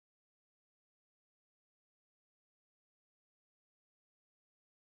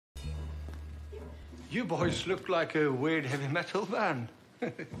You boys look like a weird heavy metal band.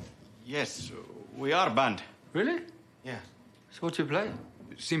 Yes, we are a band. Really? Yeah. So what do you play?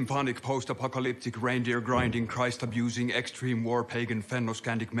 Symphonic, post-apocalyptic, reindeer-grinding, Christ-abusing, extreme war, pagan,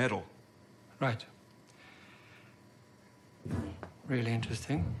 Fennoscandic metal. Right. Really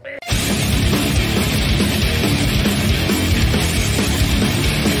interesting.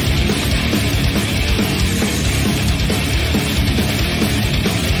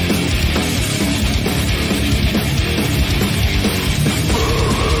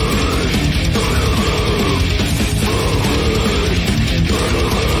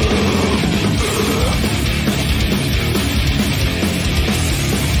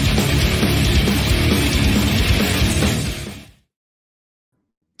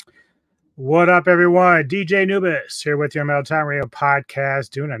 What up, everyone? DJ Nubis here with your Metal Time Radio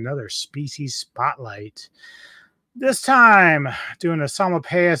podcast, doing another species spotlight. This time, doing the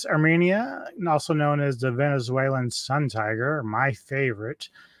Psalmopoeus Irminia, also known as the Venezuelan sun tiger, my favorite.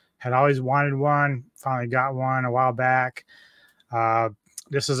 Had always wanted one, finally got one a while back.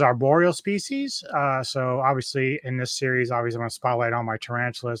 This is our boreal species. So obviously in this series, obviously I'm going to spotlight all my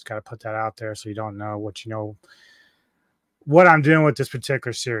tarantulas. Got to put that out there so you don't know what you know. What I'm doing with this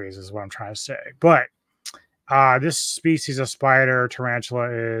particular series is what I'm trying to say. But this species of spider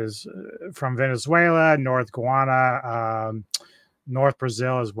tarantula is from Venezuela, North Guyana, North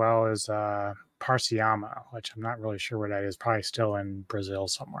Brazil, as well as Parciama, which I'm not really sure where that is. Probably still in Brazil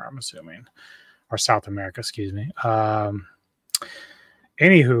somewhere, I'm assuming, or South America, excuse me.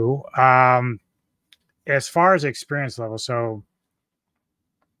 Anywho, as far as experience level, so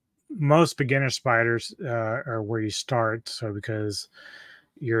most beginner spiders are where you start. So because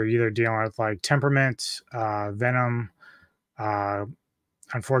you're either dealing with like temperament, venom.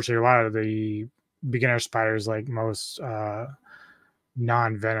 Unfortunately, a lot of the beginner spiders, like most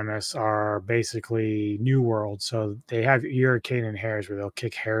non-venomous, are basically New World. So they have irritating hairs where they'll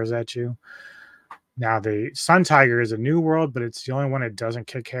kick hairs at you. Now the sun tiger is a New World, but it's the only one that doesn't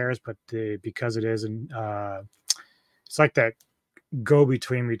kick hairs. But because it is, it's like that go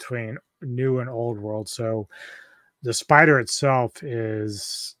between new and old world. So the spider itself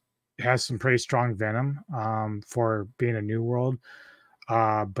has some pretty strong venom for being a New World,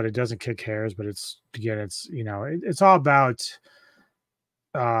 but it doesn't kick hairs. But it's it's all about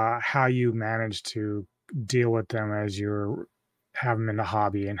how you manage to deal with them as you have them in the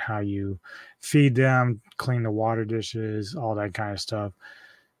hobby, and how you feed them, clean the water dishes, all that kind of stuff.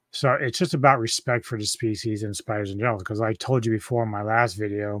 So it's just about respect for the species and spiders in general. Because I told you before in my last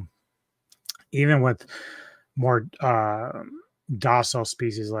video, even with more docile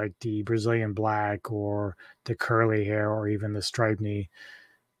species like the Brazilian black or the curly hair or even the striped knee,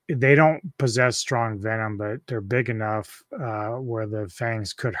 they don't possess strong venom, but they're big enough where the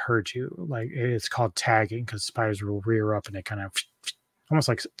fangs could hurt you. Like, it's called tagging, because spiders will rear up and they kind of almost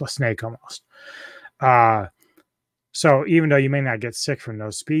like a snake almost. So even though you may not get sick from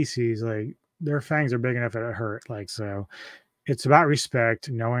those species, like, their fangs are big enough that it hurt. Like, so it's about respect,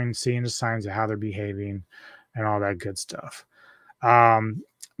 knowing, seeing the signs of how they're behaving and all that good stuff.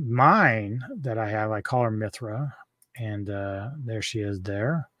 Mine that I have, I call her Mithra, and there she is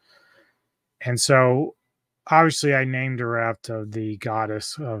there. And so obviously I named her after the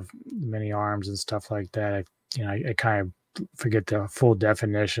goddess of many arms and stuff like that. I kind of forget the full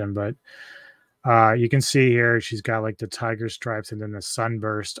definition, but you can see here she's got like the tiger stripes and then the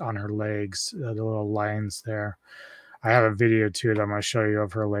sunburst on her legs, the little lines there. I have a video too that I'm going to show you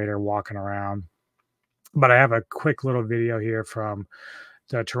of her later walking around. But I have a quick little video here from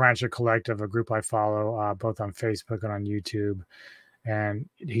the Tarantula Collective, a group I follow both on Facebook and on YouTube. And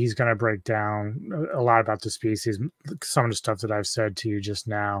he's going to break down a lot about the species, some of the stuff that I've said to you just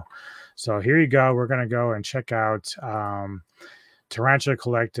now. So here you go. We're going to go and check out Tarantula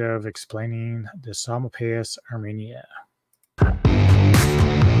Collective explaining the Psalmopoeus Irminia.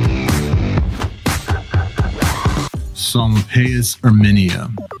 Psalmopoeus Irminia,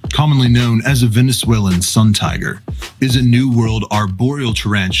 commonly known as a Venezuelan sun tiger, is a New World arboreal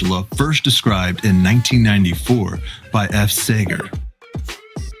tarantula first described in 1994 by F. Sager.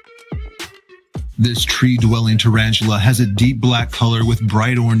 This tree-dwelling tarantula has a deep black color with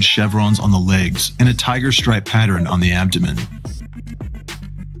bright orange chevrons on the legs and a tiger stripe pattern on the abdomen.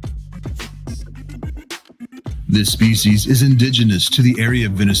 This species is indigenous to the area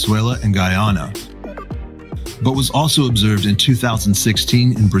of Venezuela and Guyana, but was also observed in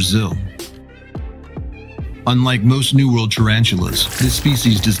 2016 in Brazil. Unlike most New World tarantulas, this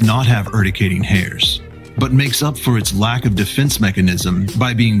species does not have urticating hairs, but makes up for its lack of defense mechanism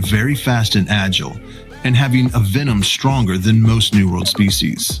by being very fast and agile, and having a venom stronger than most New World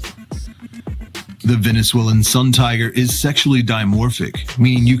species. The Venezuelan sun tiger is sexually dimorphic,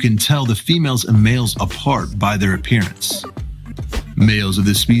 meaning you can tell the females and males apart by their appearance. Males of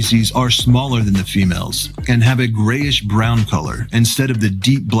this species are smaller than the females and have a grayish-brown color instead of the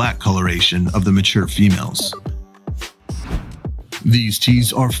deep black coloration of the mature females. These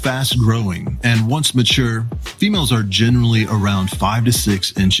teas are fast-growing, and once mature, females are generally around 5 to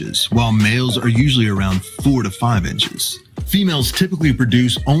 6 inches, while males are usually around 4 to 5 inches. Females typically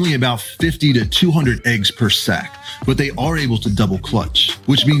produce only about 50 to 200 eggs per sac, but they are able to double clutch,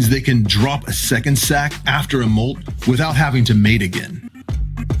 which means they can drop a second sac after a molt without having to mate again.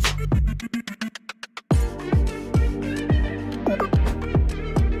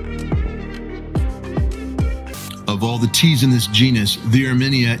 Of all the teas in this genus, the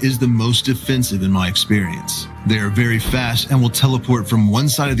Irminia is the most defensive in my experience. They are very fast and will teleport from one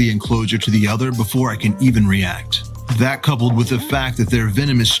side of the enclosure to the other before I can even react. That, coupled with the fact that their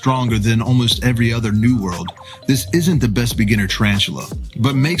venom is stronger than almost every other New World, this isn't the best beginner tarantula,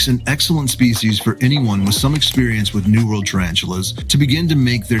 but makes an excellent species for anyone with some experience with New World tarantulas to begin to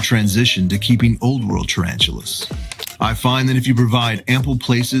make their transition to keeping Old World tarantulas. I find that if you provide ample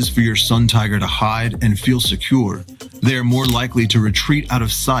places for your sun tiger to hide and feel secure, they are more likely to retreat out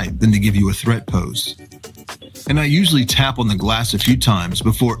of sight than to give you a threat pose. And I usually tap on the glass a few times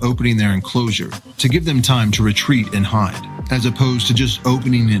before opening their enclosure to give them time to retreat and hide, as opposed to just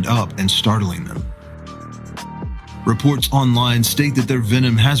opening it up and startling them. Reports online state that their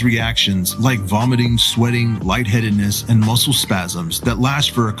venom has reactions like vomiting, sweating, lightheadedness, and muscle spasms that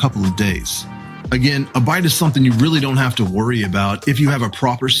last for a couple of days. Again, a bite is something you really don't have to worry about if you have a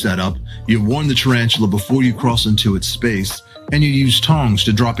proper setup, you warn the tarantula before you cross into its space, and you use tongs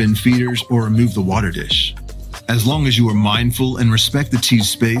to drop in feeders or remove the water dish. As long as you are mindful and respect the tea's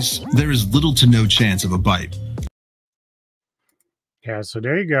space, there is little to no chance of a bite. Yeah, so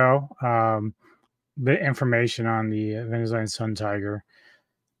there you go. The information on the Venezuelan sun tiger.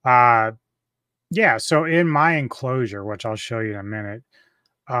 Yeah, so in my enclosure, which I'll show you in a minute,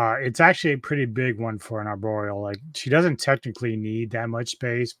 it's actually a pretty big one for an arboreal. Like, she doesn't technically need that much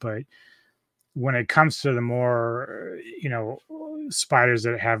space, but when it comes to the more, spiders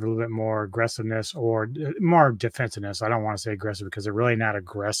that have a little bit more aggressiveness or more defensiveness, I don't want to say aggressive because they're really not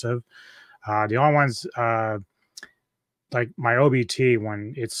aggressive. The only ones, like my OBT,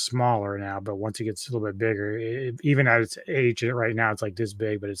 when it's smaller now, but once it gets a little bit bigger, even at its age right now, it's like this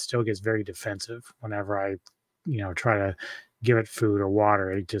big, but it still gets very defensive whenever I, try to give it food or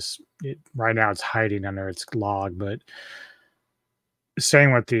water. Right now it's hiding under its log. But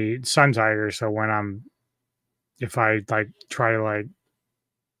same with the sun tiger. So if I try to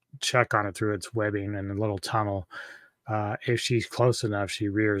check on it through its webbing and a little tunnel, if she's close enough, she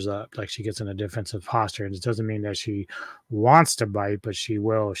rears up, like she gets in a defensive posture. And it doesn't mean that she wants to bite, but she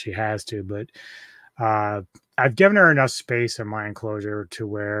will if she has to. But I've given her enough space in my enclosure to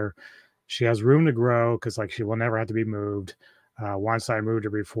where she has room to grow, because she will never have to be moved. Once I moved her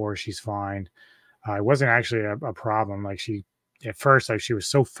before, she's fine. It wasn't actually a problem. At first, she was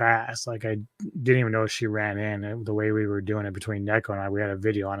so fast, I didn't even know she ran in. The way we were doing it between Neko and I, we had a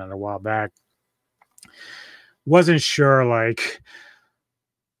video on it a while back. Wasn't sure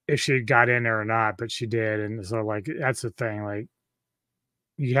if she got in there or not, but she did. And so that's the thing.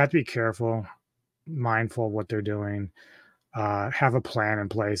 You have to be careful, mindful of what they're doing, have a plan in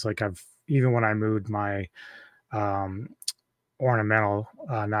place. Even when I moved my ornamental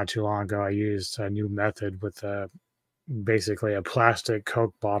not too long ago, I used a new method with basically a plastic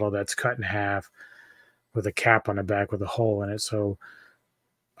Coke bottle that's cut in half with a cap on the back with a hole in it, so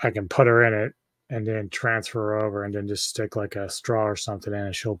I can put her in it and then transfer her over and then just stick a straw or something in,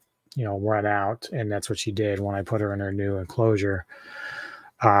 and she'll run out. And that's what she did when I put her in her new enclosure.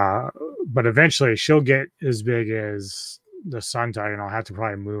 But eventually she'll get as big as the sun tiger, and I'll have to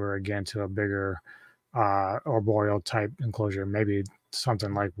probably move her again to a bigger arboreal type enclosure, maybe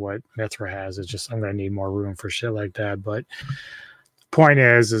something like what Mithra has. It's just I'm going to need more room for shit like that. But point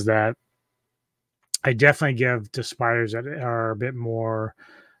is that I definitely give the spiders that are a bit more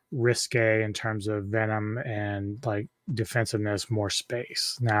risque in terms of venom and defensiveness more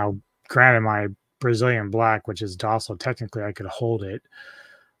space. Now, granted, my Brazilian black, which is docile, technically I could hold it,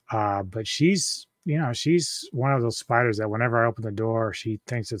 but she's one of those spiders that whenever I open the door, she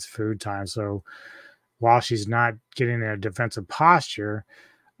thinks it's food time. So while she's not getting in a defensive posture,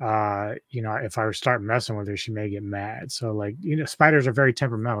 if I start messing with her, she may get mad. So spiders are very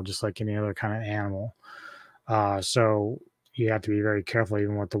temperamental, just like any other kind of animal. So you have to be very careful,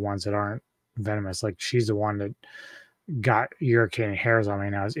 even with the ones that aren't venomous. She's the one that got irritating hairs on me,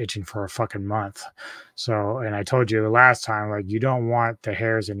 and I was itching for a fucking month. So, and I told you the last time, like, you don't want the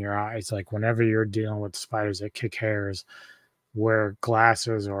hairs in your eyes. Like, whenever you're dealing with spiders that kick hairs, wear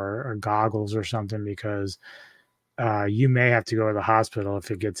glasses or goggles or something, because you may have to go to the hospital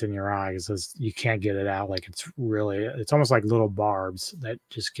if it gets in your eye, because you can't get it out. Like, it's almost like little barbs that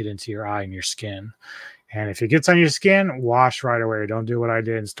just get into your eye and your skin. And if it gets on your skin, wash right away. Don't do what I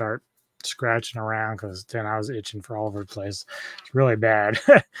did and start scratching around, because then I was itching for all over the place. It's really bad.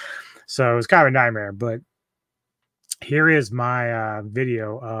 So it was kind of a nightmare. But here is my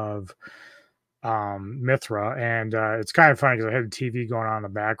video of Mithra, and it's kind of funny because I had the TV going on in the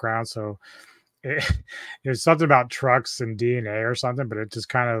background, so it was something about trucks and DNA or something, but it just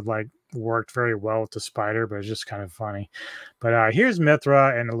kind of like worked very well with the spider, but it's just kind of funny. But here's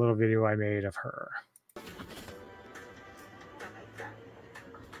Mithra and a little video I made of her.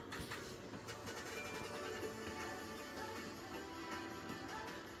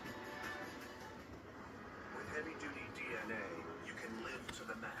 Heavy-duty DNA, you can live to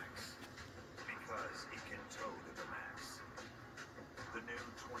the max, because it can tow to the max. The new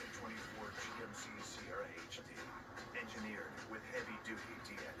 2024 GMC Sierra HD, engineered with heavy-duty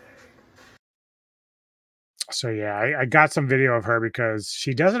DNA. So yeah, I got some video of her because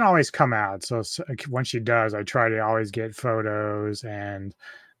she doesn't always come out. So when she does, I try to always get photos and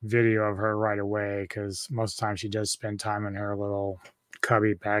video of her right away, because most of the time she does spend time in her little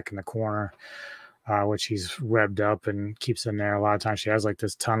cubby back in the corner, which she's revved up and keeps in there. A lot of times she has like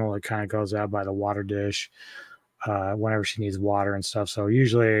this tunnel that kind of goes out by the water dish whenever she needs water and stuff. So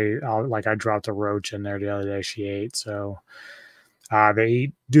usually I dropped a roach in there the other day she ate. So they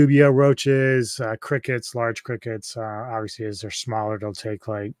eat dubia roaches, crickets, large crickets. Obviously, as they're smaller, they'll take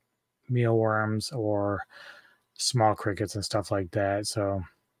like mealworms or small crickets and stuff like that. So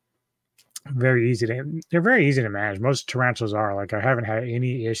they're very easy to manage. Most tarantulas are. Like, I haven't had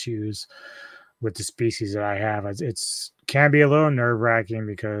any issues with the species that I have. It's can be a little nerve-wracking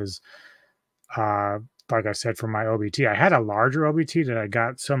because like I said, for my OBT, I had a larger OBT that I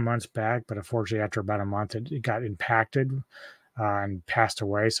got some months back, but unfortunately after about a month it got impacted and passed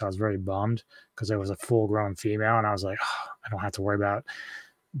away. So I was very bummed because it was a full-grown female, and I was like, oh, I don't have to worry about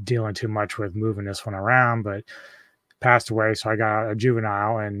dealing too much with moving this one around, but passed away. So I got a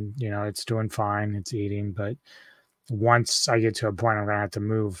juvenile, and it's doing fine, it's eating. But once I get to a point, I'm gonna have to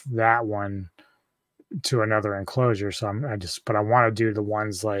move that one to another enclosure. So but I want to do the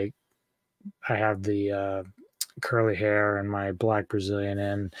ones like I have the curly hair and my black Brazilian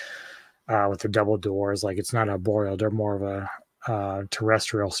in with the double doors. Like, it's not a boreal, they're more of a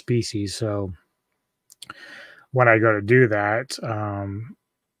terrestrial species. So when I go to do that,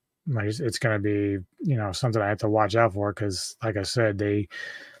 it's going to be something I have to watch out for, because like I said,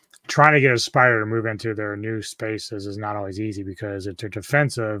 trying to get a spider to move into their new spaces is not always easy, because if they're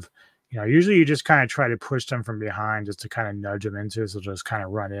defensive, usually you just kind of try to push them from behind just to kind of nudge them into, so they'll just kind of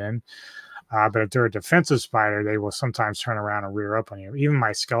run in. But if they're a defensive spider, they will sometimes turn around and rear up on you. Even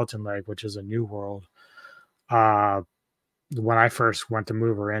my skeleton leg, which is a new world, when I first went to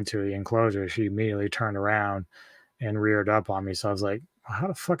move her into the enclosure, she immediately turned around and reared up on me. So I was like, well, how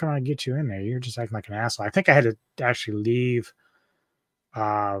the fuck am I going to get you in there? You're just acting like an asshole. I think I had to actually leave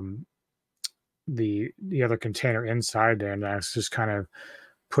the other container inside there, and I was just kind of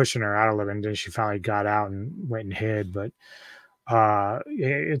pushing her out a little bit, and then she finally got out and went and hid. But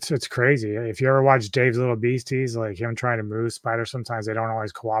it's crazy. If you ever watch Dave's Little Beasties, like him trying to move spiders, sometimes they don't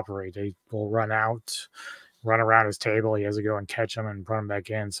always cooperate. They will run around his table. He has to go and catch them and put them back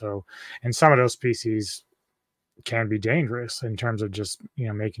in. So, and some of those species can be dangerous in terms of just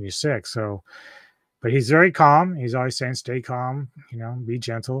making you sick. So, but he's very calm. He's always saying, stay calm, be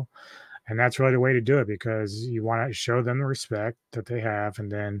gentle. And that's really the way to do it, because you want to show them the respect that they have, and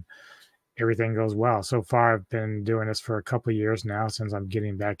then everything goes well. So far, I've been doing this for a couple of years now, since I'm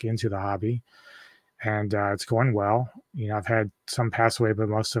getting back into the hobby, and it's going well. I've had some pass away, but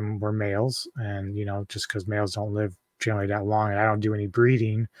most of them were males, and just because males don't live generally that long, and I don't do any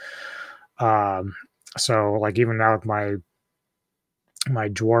breeding. So like, even now with my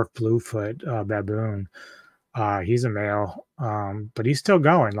dwarf bluefoot baboon, he's a male, but he's still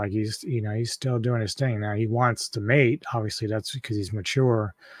going. Like, he's still doing his thing. Now he wants to mate. Obviously, that's because he's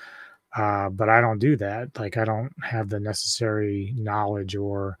mature. But I don't do that. Like, I don't have the necessary knowledge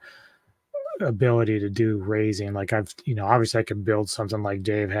or ability to do raising. Like, obviously I could build something like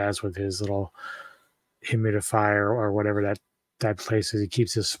Dave has with his little humidifier or whatever that place is he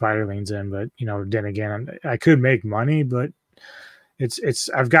keeps his spiderlings in. But, then again, I could make money, but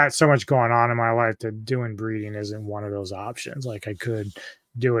I've got so much going on in my life that doing breeding isn't one of those options. Like, I could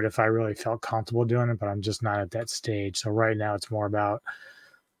do it if I really felt comfortable doing it, but I'm just not at that stage. So right now it's more about,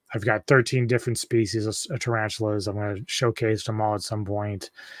 I've got 13 different species of tarantulas. I'm going to showcase them all at some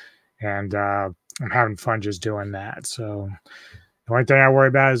point, and I'm having fun just doing that. So the only thing I worry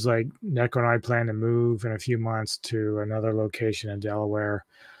about is like Neko and I plan to move in a few months to another location in Delaware,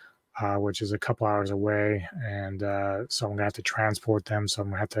 which is a couple hours away. And so I'm going to have to transport them. So I'm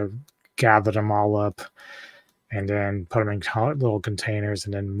going to have to gather them all up and then put them in little containers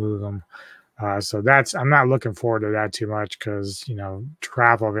and then move them. So I'm not looking forward to that too much because,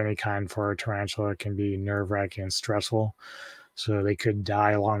 travel of any kind for a tarantula can be nerve-wracking and stressful. So they could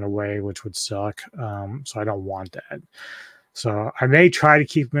die along the way, which would suck. So I don't want that. So I may try to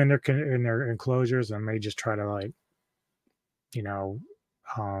keep them in their enclosures. I may just try to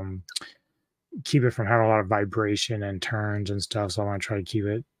keep it from having a lot of vibration and turns and stuff. So I want to try to keep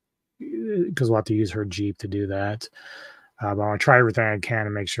it, because we'll have to use her Jeep to do that. But I want to try everything I can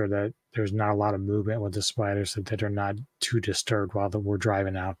to make sure that there's not a lot of movement with the spiders, so that they're not too disturbed while we're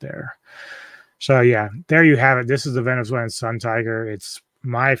driving out there. So yeah, there you have it. This is the Venezuelan sun tiger. It's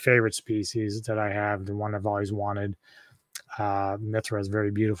my favorite species that I have, the one I've always wanted. Mithra is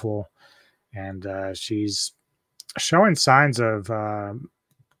very beautiful, and she's showing signs of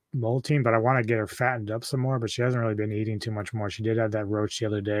molting, but I want to get her fattened up some more, but she hasn't really been eating too much more. She did have that roach the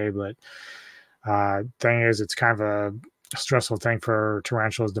other day, but thing is, it's kind of a stressful thing for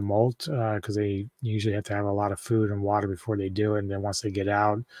tarantulas to molt, because they usually have to have a lot of food and water before they do it, and then once they get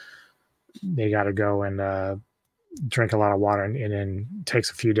out, they got to go and drink a lot of water, and then it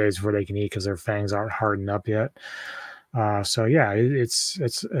takes a few days before they can eat because their fangs aren't hardened up yet. So yeah, it's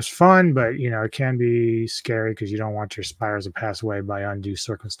fun, but it can be scary because you don't want your spiders to pass away by undue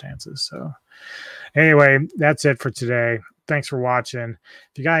circumstances. So anyway, that's it for today. Thanks for watching.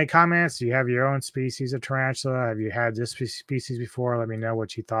 If you got any comments, do you have your own species of tarantula? Have you had this species before? Let me know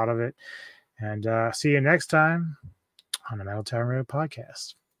what you thought of it. And see you next time on the Metal Town Road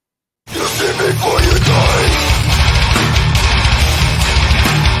podcast.